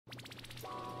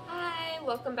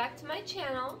welcome back to my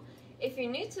channel. If you're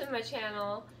new to my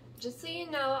channel, just so you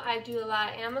know, I do a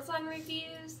lot of Amazon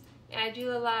reviews and I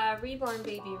do a lot of Reborn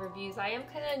baby reviews. I am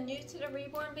kind of new to the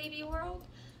Reborn baby world,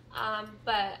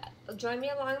 but join me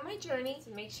along on my journey,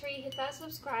 so make sure you hit that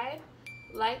subscribe,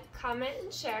 like, comment,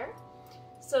 and share.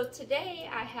 So today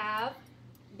I have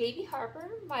baby Harper,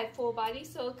 my full body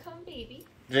silicone baby.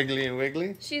 Jiggly and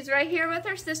wiggly. She's right here with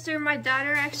her sister. My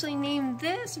daughter actually named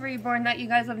this Reborn that you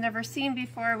guys have never seen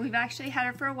before. We've actually had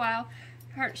her for a while.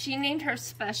 She named her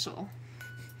Special.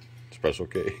 Special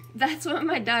K. That's what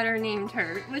my daughter named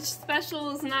her, which Special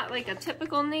is not like a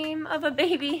typical name of a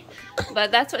baby,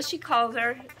 but that's what she calls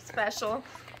her, Special.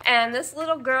 And this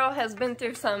little girl has been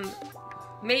through some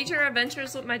major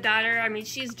adventures with my daughter. I mean,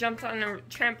 she's jumped on a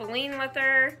trampoline with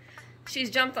her.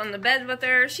 She's jumped on the bed with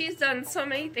her. She's done so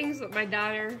many things with my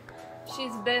daughter.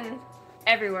 She's been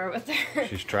everywhere with her.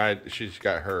 She's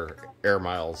got her air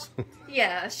miles.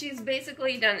 Yeah, she's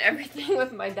basically done everything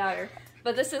with my daughter.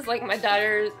 But this is like my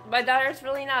daughter. My daughter's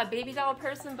really not a baby doll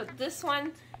person, but this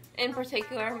one in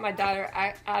particular, my daughter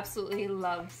absolutely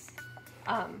loves.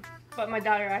 But my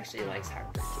daughter actually likes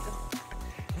Harper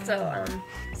too.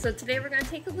 So today we're gonna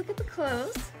take a look at the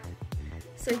clothes.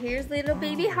 So here's little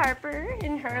baby Harper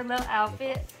in her little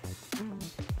outfit. And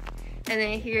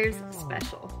then here's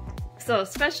Special. So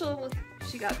Special,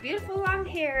 she got beautiful long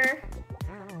hair.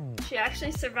 She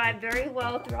actually survived very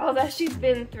well through all that she's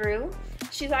been through.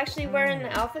 She's actually wearing the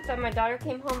outfit that my daughter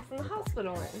came home from the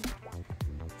hospital in.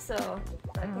 So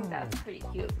I think that's pretty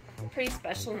cute. Pretty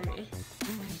special to me.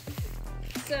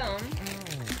 So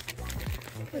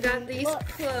we got these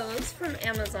clothes from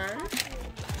Amazon.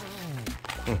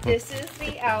 This is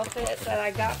the outfit that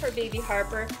I got for baby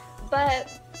Harper, but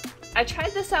I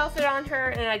tried this outfit on her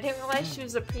and I didn't realize she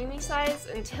was a preemie size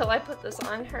until I put this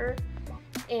on her,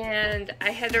 and I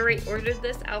had already ordered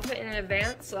this outfit in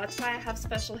advance, so that's why I have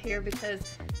Special here, because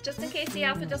just in case the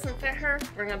outfit doesn't fit her,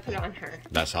 we're gonna put it on her.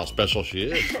 That's how special she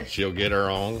is. She'll get her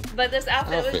own. But this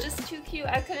outfit was just too cute.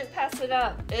 I couldn't pass it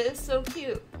up. It is so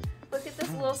cute. Look at this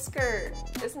little skirt.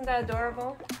 Isn't that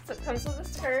adorable? So it comes with a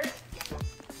skirt.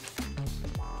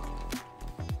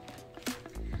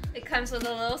 It comes with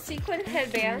a little sequin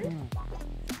headband.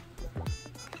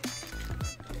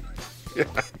 Yeah,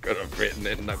 I could have written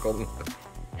it knuckle.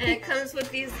 And it comes with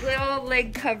these little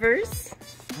leg covers.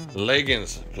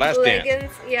 Leggings. Last Leggings,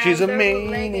 dance. yeah. She's a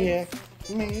maniac.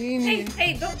 Maniac.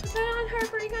 Hey, don't put that on,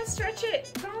 Harper. You gotta stretch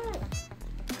it. Don't.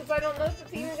 Because I don't know if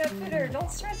it's even gonna fit her.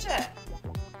 Don't stretch it.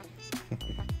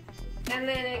 And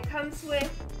then it comes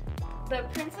with the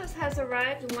Princess Has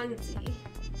Arrived onesie.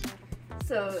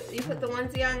 So you put the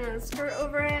onesie on and the skirt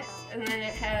over it, and then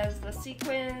it has the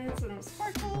sequins and the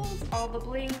sparkles, all the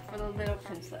bling for the little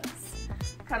princess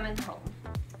coming home.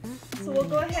 So we'll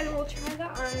go ahead and we'll try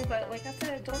that on, but like I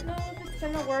said, I don't know if it's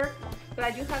gonna work, but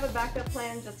I do have a backup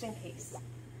plan just in case.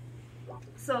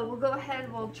 So we'll go ahead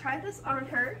and we'll try this on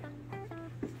her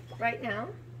right now.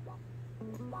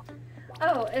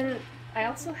 Oh, and I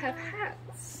also have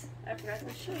hats. I forgot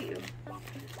to show you.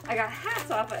 I got hats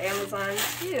off of Amazon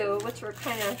too, which were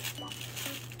kind of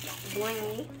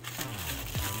blingy.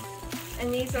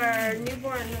 And these are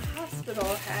newborn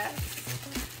hospital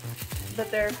hats, but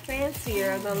they're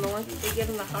fancier than the ones that they give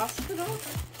in the hospital.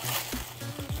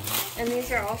 And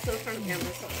these are also from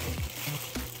Amazon.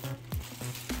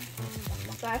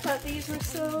 So I thought these were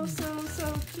so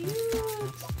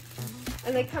cute.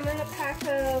 And they come in a pack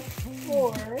of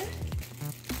 4.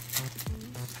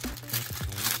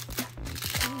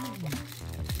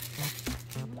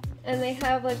 And they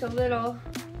have like a little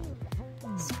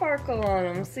sparkle on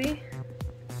them, see?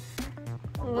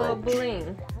 A little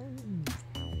bling.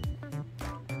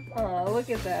 Oh, look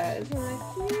at that. Isn't that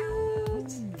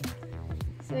cute?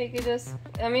 So you could just,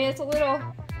 I mean, it's a little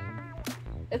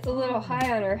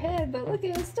high on her head, but look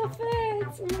at it, still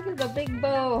fits. And look at the big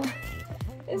bow.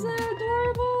 Isn't that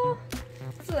adorable?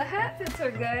 So the hat fits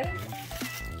are good.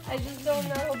 I just don't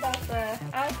know about the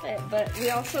outfit, but we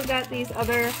also got these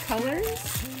other colors,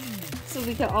 so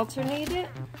we could alternate it.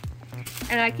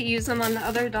 And I could use them on the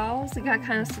other dolls. They got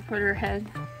kind of support her head,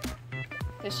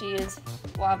 because she is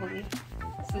wobbly,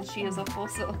 since she is a full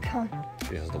silicone.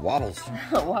 She has the wobbles.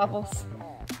 Wobbles.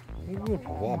 Wobble,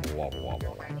 wobble,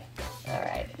 wobble.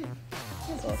 Alright.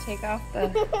 So we'll take off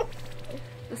the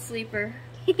sleeper.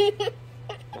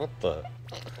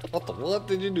 What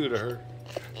did you do to her?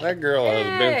 That girl has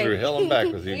been through hell and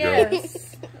back with you, girl.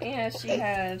 Yeah, she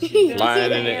has. She's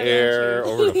flying in the air,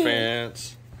 over the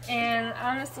fence. And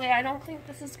honestly, I don't think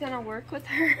this is going to work with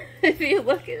her. If you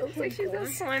look, it looks like she's going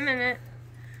to swim in it.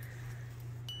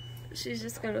 She's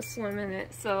just going to swim in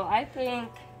it. So I think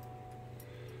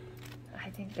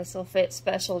think this will fit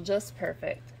special just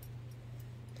perfect.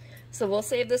 So we'll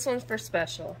save this one for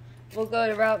special. We'll go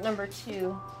to route number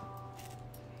 2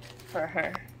 for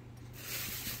her.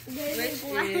 Which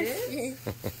is...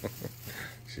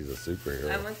 She's a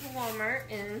superhero. I went to Walmart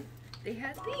and they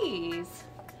had these.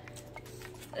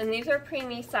 And these are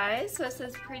preemie size, so it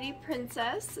says Pretty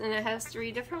Princess, and it has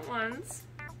 3 different ones.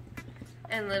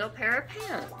 And little pair of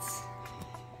pants.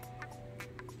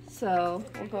 So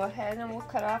we'll go ahead and we'll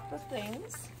cut off the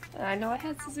things. And I know I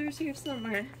had scissors here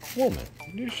somewhere. Woman,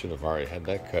 you should have already had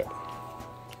that cut.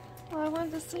 Well, I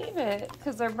wanted to save it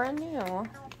because they're brand new.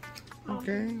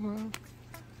 Okay, well.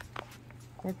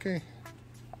 Okay.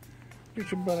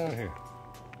 Get your butt out here.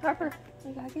 Harper,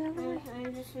 you gotta get over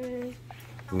here.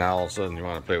 Now all of a sudden you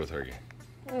want to play with her again.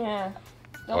 Yeah.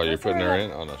 Oh, you're putting her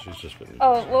in? Oh, no, she's just putting her in.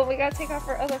 Oh, well, we gotta take off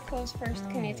her other clothes first.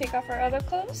 Can you take off her other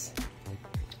clothes?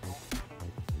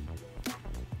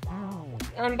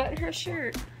 Unbutton her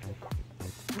shirt.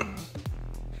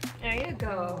 There you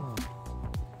go.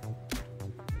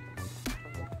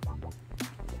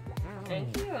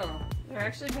 Thank you. You're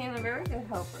actually being a very good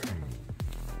helper.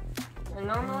 And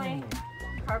normally,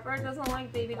 Harper doesn't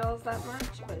like baby dolls that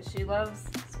much, but she loves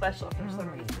Special for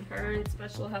some reason. Her and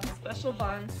Special have a special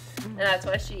bond, and that's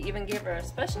why she even gave her a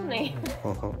special name.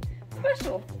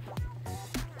 Special.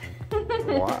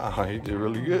 Wow, you did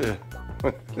really good.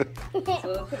 So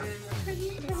we'll put her in the Pretty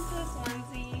Princess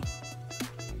onesie.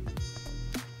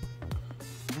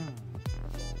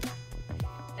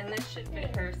 And this should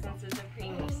fit her since it's a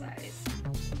preemie size.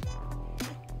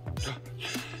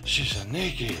 She's a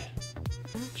naked.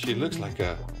 She looks like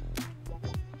a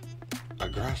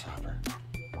grasshopper.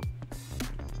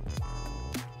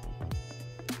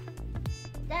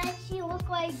 Does she look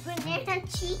like banana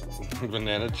cheese?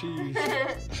 Banana cheese.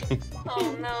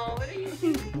 Oh no, what are you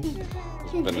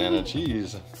doing? Banana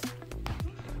cheese.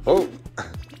 Oh.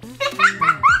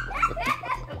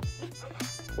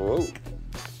 Whoa.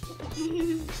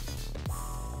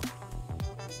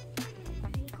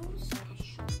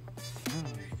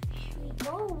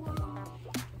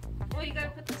 Well, you gotta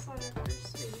put this on her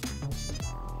first, too.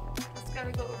 It's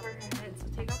gotta go over her head, so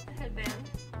take off the headband.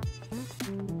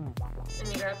 And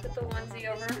you gotta put the onesie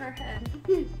over her head.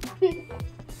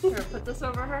 Or put this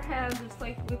over her head, just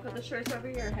like we put the shirts over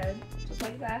your head. Just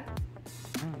like that.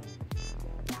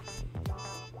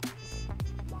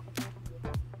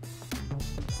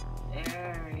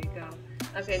 There you go.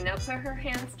 Okay, now put her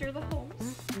hands through the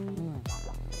holes.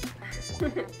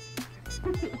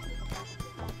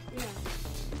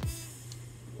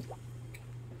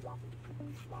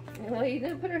 Well, you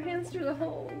didn't put her hands through the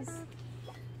holes.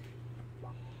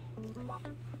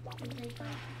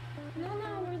 No,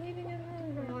 we're leaving it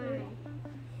on.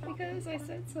 Because I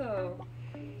said so.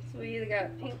 So we either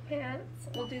got pink pants,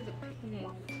 we'll do the pink.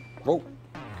 Whoa.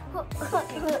 I'm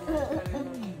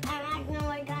acting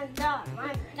like a dog.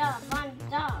 I'm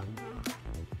dog.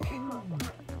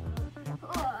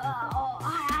 Oh,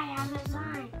 I have a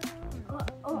sign.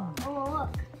 Oh,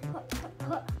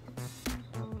 look.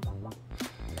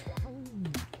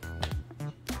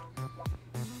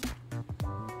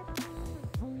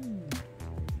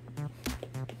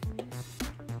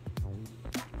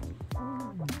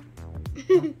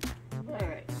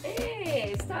 Alright.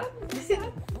 Hey, stop.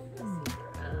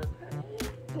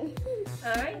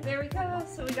 Alright, there we go.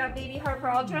 So we got baby Harper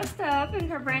all dressed up in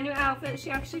her brand new outfit. She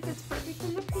actually fits perfect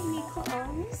in the preemie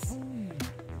clothes.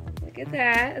 Look at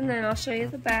that. And then I'll show you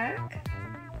the back.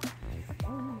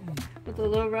 With the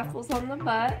little ruffles on the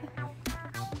butt.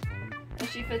 And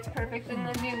she fits perfect in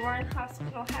the newborn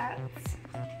hospital hats.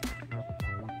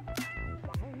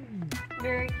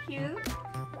 Very cute.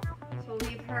 So we'll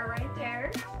leave her right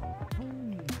there.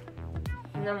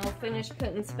 And then we'll finish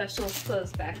putting Special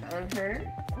clothes back on her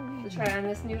to try on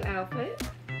this new outfit.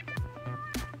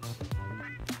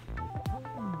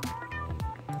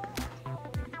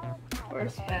 For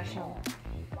Special.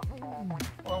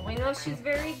 Well, we know she's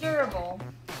very durable,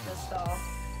 this doll.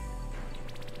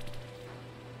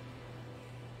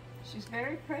 She's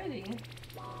very pretty.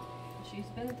 She's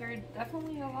been through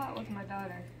definitely a lot with my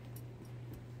daughter.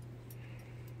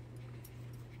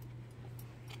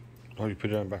 Oh, you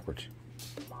put it on backwards.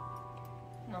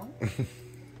 No.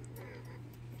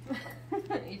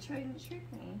 You tried to trick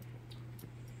me.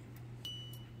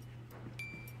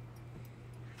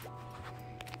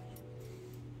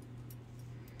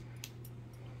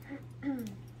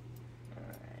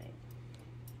 Alright.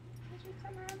 Did you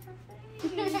cover up her face?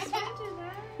 Don't do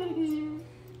that.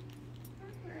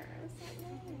 That's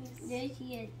not nice. There she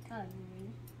is covering.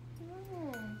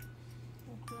 Oh.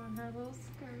 We'll put on her little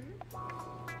skirt.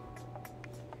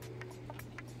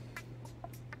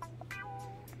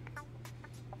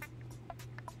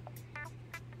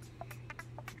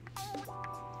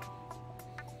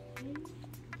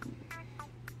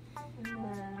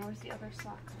 other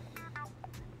sock.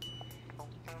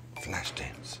 Flash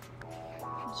dance.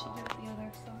 Can she do the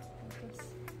other sock with this?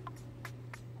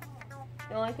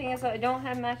 The only thing is that I don't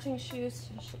have matching shoes,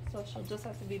 so she'll just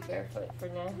have to be barefoot for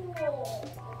now.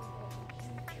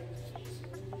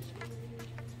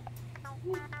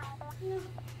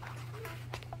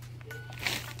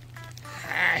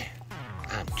 Hi,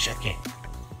 I'm Chucky.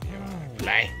 You wanna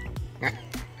play?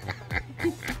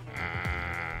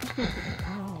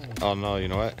 Oh no, you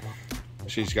know what?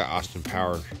 She's got Austin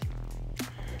Powers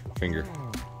finger.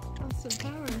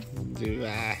 Austin Powers. Do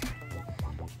I?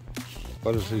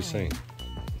 What does he sing?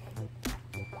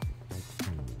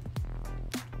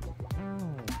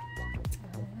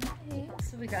 Alright,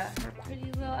 so we got her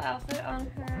pretty little outfit on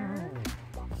her.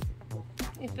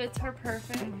 It fits her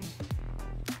perfect.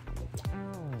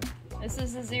 This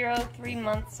is a 0-3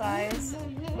 month size,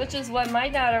 which is what my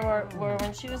daughter wore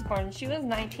when she was born. She was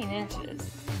 19 inches.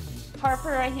 Harper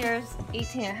right here is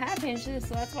 18.5 inches,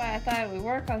 so that's why I thought it would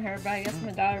work on her, but I guess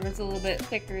my daughter was a little bit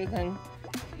thicker than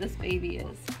this baby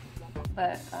is.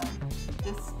 But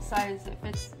this size, it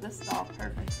fits this doll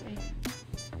perfectly.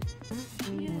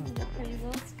 She has a pretty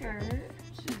little skirt.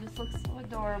 She just looks so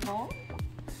adorable.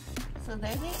 So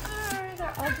there they are.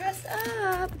 They're all dressed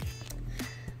up.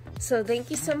 So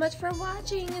thank you so much for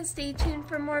watching, and stay tuned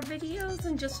for more videos,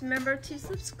 and just remember to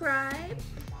subscribe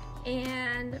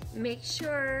and make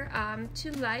sure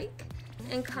to like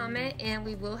and comment, and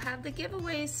we will have the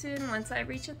giveaway soon once I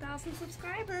reach 1,000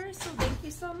 subscribers. So thank you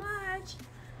so much.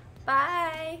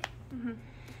 Bye.